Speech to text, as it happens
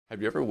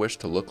Have you ever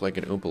wished to look like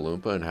an Oompa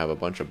Loompa and have a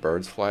bunch of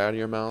birds fly out of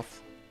your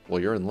mouth? Well,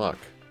 you're in luck,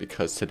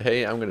 because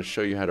today I'm going to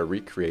show you how to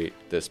recreate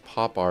this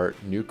pop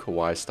art, new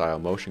kawaii style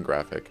motion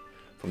graphic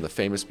from the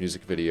famous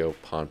music video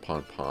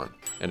PONPONPON.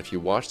 And if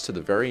you watch to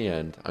the very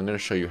end, I'm going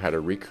to show you how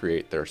to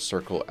recreate their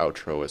circle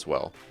outro as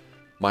well.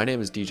 My name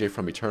is DJ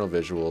from Eternal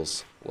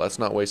Visuals. Let's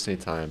not waste any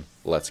time,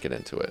 let's get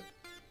into it.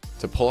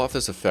 To pull off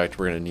this effect,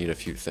 we're going to need a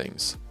few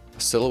things: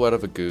 a silhouette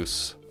of a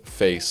goose, a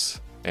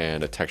face,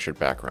 and a textured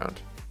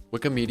background.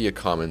 Wikimedia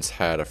Commons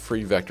had a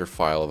free vector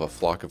file of a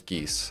flock of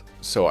geese,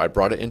 so I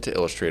brought it into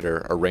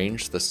Illustrator,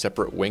 arranged the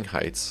separate wing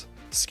heights,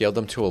 scaled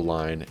them to a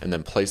line, and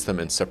then placed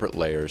them in separate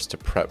layers to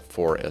prep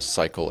for a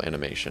cycle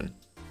animation.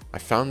 I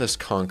found this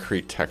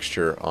concrete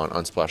texture on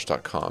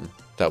unsplash.com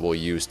that we'll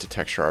use to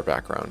texture our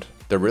background.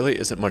 There really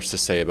isn't much to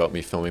say about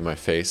me filming my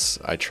face.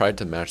 I tried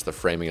to match the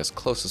framing as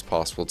close as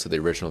possible to the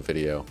original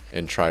video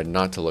and tried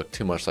not to look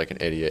too much like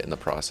an idiot in the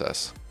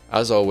process.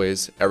 As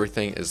always,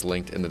 everything is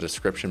linked in the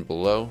description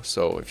below,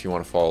 so if you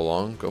want to follow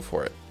along, go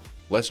for it.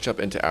 Let's jump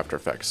into After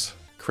Effects.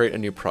 Create a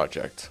new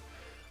project.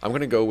 I'm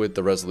going to go with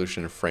the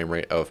resolution and frame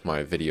rate of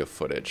my video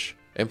footage.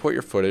 Import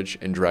your footage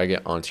and drag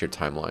it onto your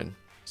timeline.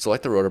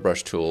 Select the roto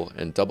brush tool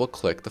and double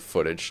click the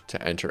footage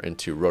to enter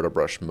into roto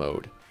brush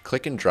mode.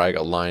 Click and drag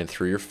a line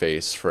through your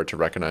face for it to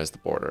recognize the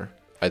border.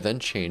 I then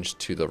changed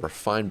to the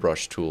refine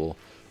brush tool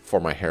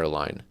for my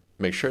hairline.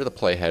 Make sure the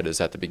playhead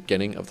is at the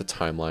beginning of the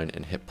timeline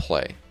and hit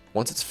play.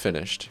 Once it's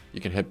finished,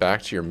 you can head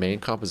back to your main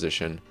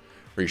composition,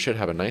 where you should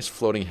have a nice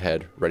floating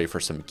head ready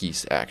for some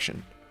geese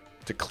action.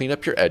 To clean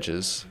up your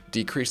edges,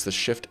 decrease the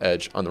shift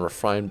edge on the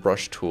refine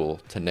brush tool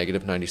to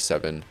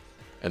 -97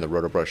 and the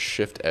roto brush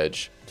shift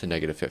edge to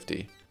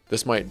 -50.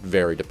 This might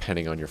vary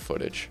depending on your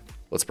footage.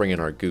 Let's bring in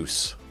our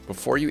goose.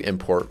 Before you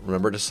import,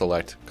 remember to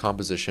select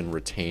Composition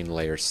Retain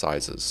Layer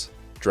Sizes.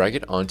 Drag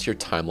it onto your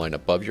timeline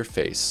above your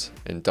face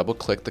and double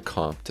click the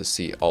comp to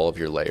see all of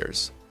your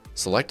layers.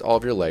 Select all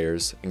of your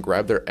layers and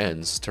grab their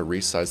ends to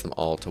resize them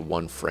all to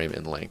 1 frame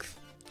in length.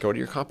 Go to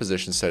your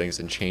composition settings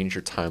and change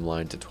your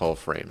timeline to 12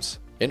 frames.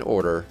 In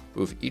order,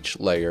 move each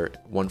layer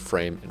 1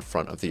 frame in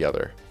front of the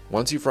other.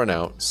 Once you've run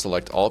out,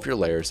 select all of your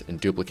layers and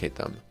duplicate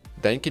them.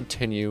 Then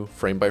continue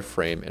frame by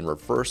frame in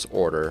reverse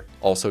order,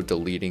 also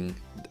deleting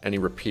any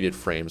repeated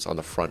frames on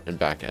the front and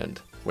back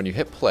end. When you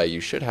hit play, you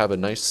should have a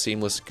nice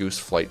seamless goose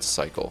flight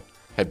cycle.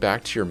 Head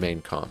back to your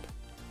main comp.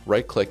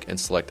 Right click and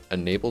select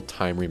Enable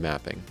Time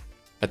Remapping.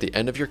 At the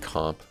end of your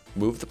comp,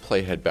 move the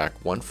playhead back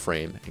 1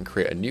 frame and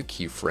create a new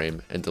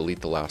keyframe and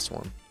delete the last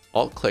one.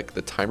 Alt-click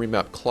the time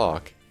remap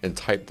clock and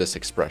type this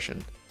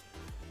expression.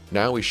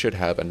 Now we should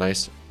have a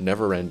nice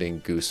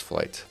never-ending goose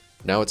flight.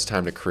 Now it's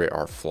time to create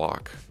our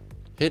flock.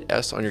 Hit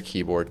S on your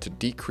keyboard to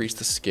decrease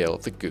the scale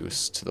of the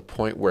goose to the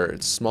point where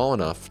it's small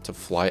enough to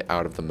fly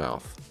out of the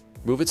mouth.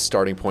 Move its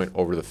starting point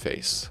over the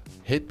face.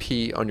 Hit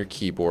P on your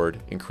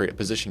keyboard and create a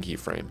position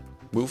keyframe.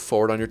 Move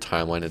forward on your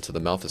timeline until the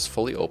mouth is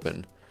fully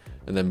open,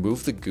 and then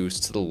move the goose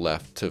to the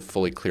left to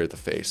fully clear the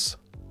face.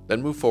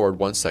 Then move forward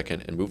 1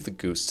 second and move the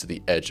goose to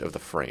the edge of the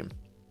frame.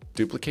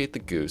 Duplicate the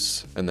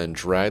goose and then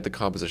drag the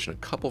composition a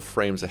couple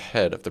frames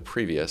ahead of the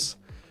previous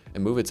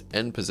and move its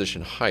end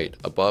position height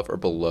above or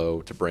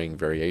below to bring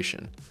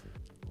variation.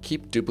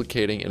 Keep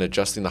duplicating and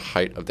adjusting the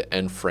height of the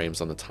end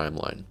frames on the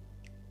timeline.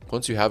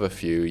 Once you have a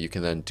few, you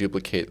can then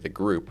duplicate the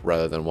group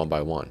rather than one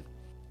by one.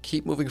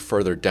 Keep moving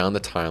further down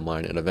the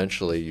timeline and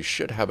eventually you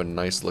should have a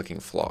nice looking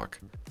flock.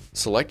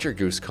 Select your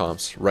goose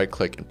comps, right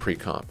click and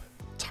pre-comp.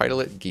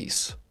 Title it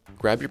Geese.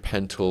 Grab your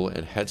pen tool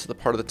and head to the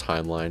part of the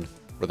timeline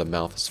where the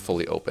mouth is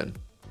fully open.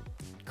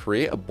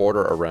 Create a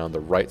border around the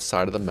right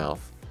side of the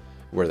mouth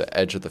where the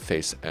edge of the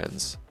face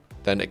ends.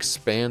 Then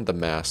expand the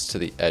mask to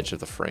the edge of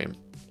the frame.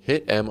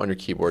 Hit M on your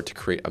keyboard to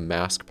create a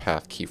mask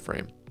path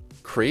keyframe.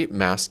 Create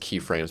mask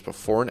keyframes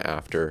before and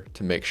after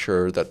to make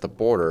sure that the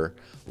border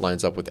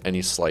lines up with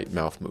any slight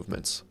mouth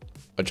movements.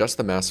 Adjust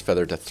the mask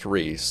feather to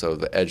 3 so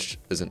the edge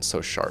isn't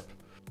so sharp.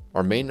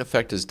 Our main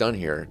effect is done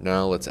here.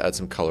 Now let's add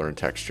some color and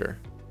texture.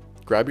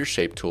 Grab your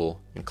shape tool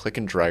and click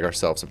and drag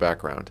ourselves a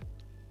background.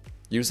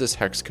 Use this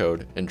hex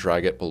code and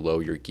drag it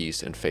below your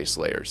geese and face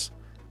layers.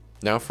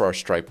 Now for our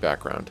stripe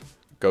background.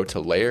 Go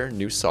to Layer,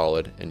 New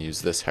Solid and use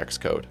this hex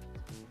code.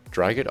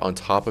 Drag it on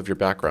top of your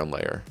background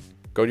layer.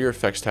 Go to your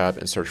Effects tab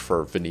and search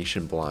for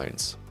Venetian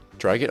Blinds.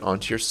 Drag it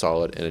onto your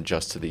solid and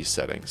adjust to these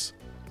settings.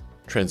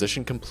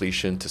 Transition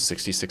completion to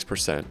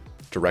 66%,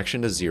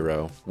 direction to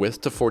 0, width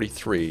to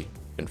 43,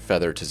 and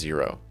feather to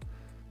 0.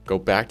 Go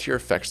back to your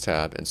Effects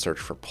tab and search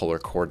for Polar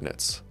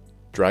Coordinates.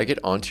 Drag it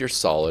onto your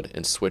solid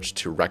and switch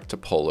to Rect to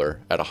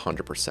Polar at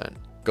 100%.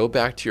 Go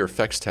back to your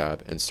Effects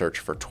tab and search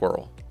for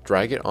Twirl.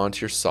 Drag it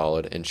onto your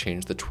solid and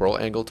change the twirl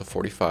angle to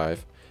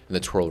 45 and the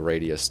twirl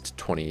radius to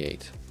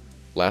 28.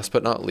 Last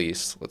but not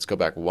least, let's go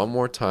back one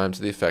more time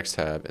to the Effects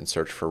tab and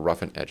search for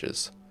Roughen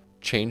Edges.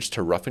 Change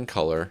to Roughen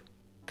Color,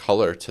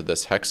 Color to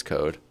this hex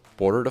code,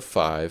 Border to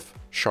 5,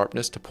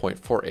 Sharpness to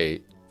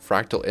 0.48,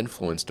 Fractal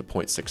Influence to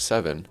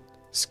 0.67,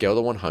 Scale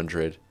to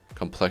 100,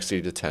 Complexity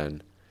to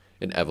 10,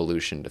 and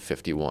Evolution to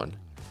 51.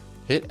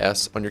 Hit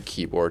S on your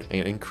keyboard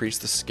and increase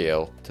the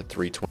scale to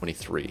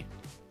 323.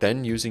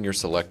 Then, using your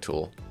select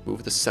tool,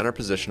 move the center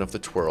position of the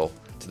twirl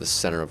to the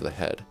center of the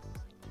head.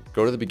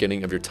 Go to the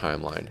beginning of your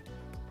timeline.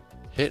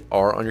 Hit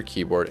R on your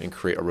keyboard and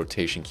create a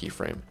rotation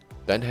keyframe.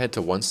 Then head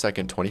to 1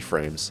 second 20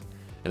 frames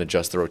and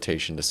adjust the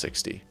rotation to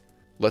 60.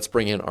 Let's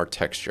bring in our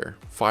texture.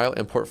 File,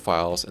 import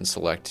files, and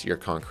select your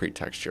concrete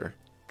texture.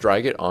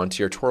 Drag it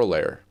onto your twirl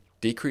layer.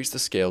 Decrease the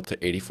scale to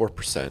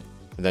 84%,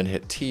 and then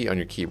hit T on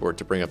your keyboard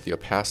to bring up the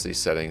opacity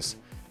settings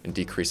and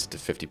decrease it to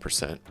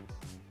 50%.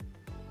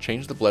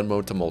 Change the blend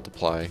mode to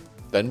multiply,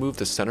 then move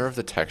the center of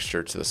the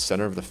texture to the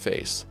center of the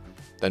face,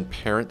 then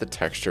parent the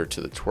texture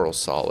to the twirl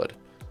solid.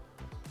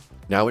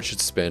 Now it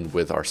should spin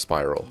with our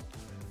spiral.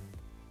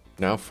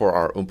 Now for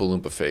our Oompa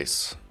Loompa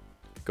face.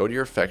 Go to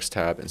your Effects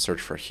tab and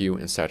search for Hue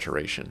and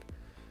Saturation.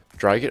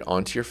 Drag it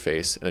onto your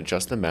face and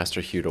adjust the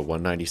master hue to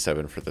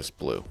 197 for this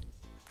blue.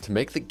 To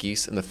make the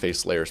geese and the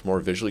face layers more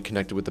visually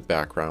connected with the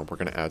background, we're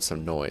going to add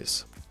some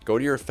noise. Go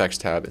to your Effects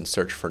tab and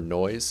search for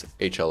Noise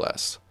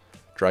HLS.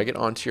 Drag it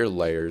onto your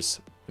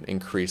layers and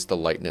increase the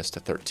lightness to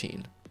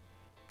 13.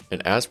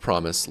 And as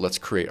promised, let's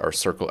create our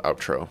circle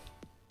outro.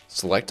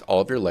 Select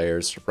all of your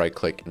layers,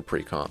 right-click, and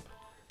pre-comp.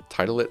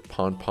 Title it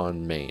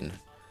PONPON Main.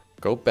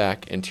 Go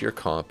back into your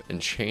comp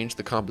and change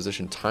the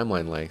composition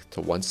timeline length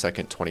to 1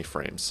 second 20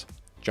 frames.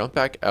 Jump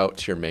back out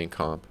to your main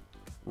comp,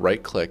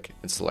 right-click,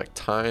 and select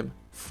Time,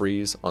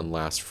 Freeze on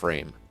Last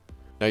Frame.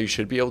 Now you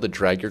should be able to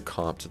drag your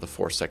comp to the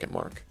 4-second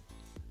mark.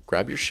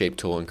 Grab your shape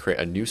tool and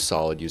create a new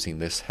solid using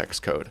this hex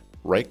code.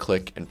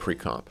 Right-click and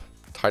pre-comp.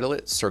 Title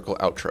it Circle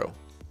Outro.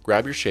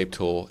 Grab your shape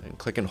tool and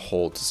click and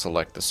hold to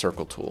select the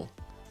circle tool.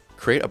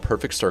 Create a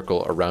perfect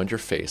circle around your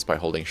face by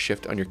holding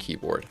Shift on your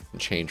keyboard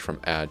and change from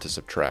Add to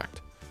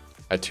Subtract.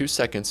 At 2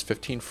 seconds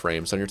 15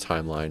 frames on your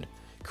timeline,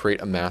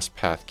 create a mask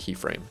path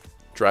keyframe.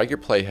 Drag your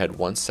playhead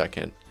 1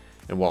 second,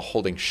 and while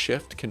holding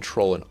Shift,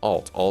 Control, and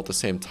Alt all at the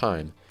same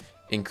time,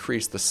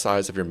 increase the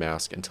size of your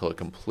mask until it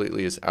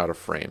completely is out of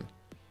frame.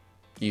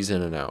 Ease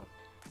in and out.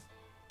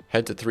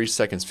 Head to 3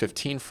 seconds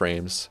 15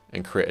 frames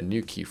and create a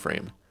new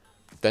keyframe.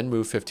 Then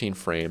move 15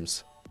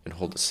 frames and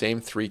hold the same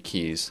 3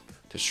 keys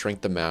to shrink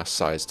the mask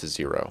size to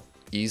 0.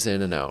 Ease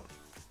in and out.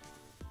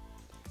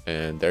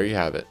 And there you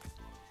have it.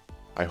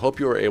 I hope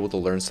you were able to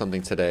learn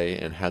something today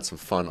and had some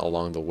fun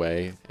along the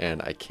way,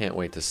 and I can't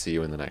wait to see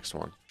you in the next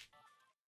one.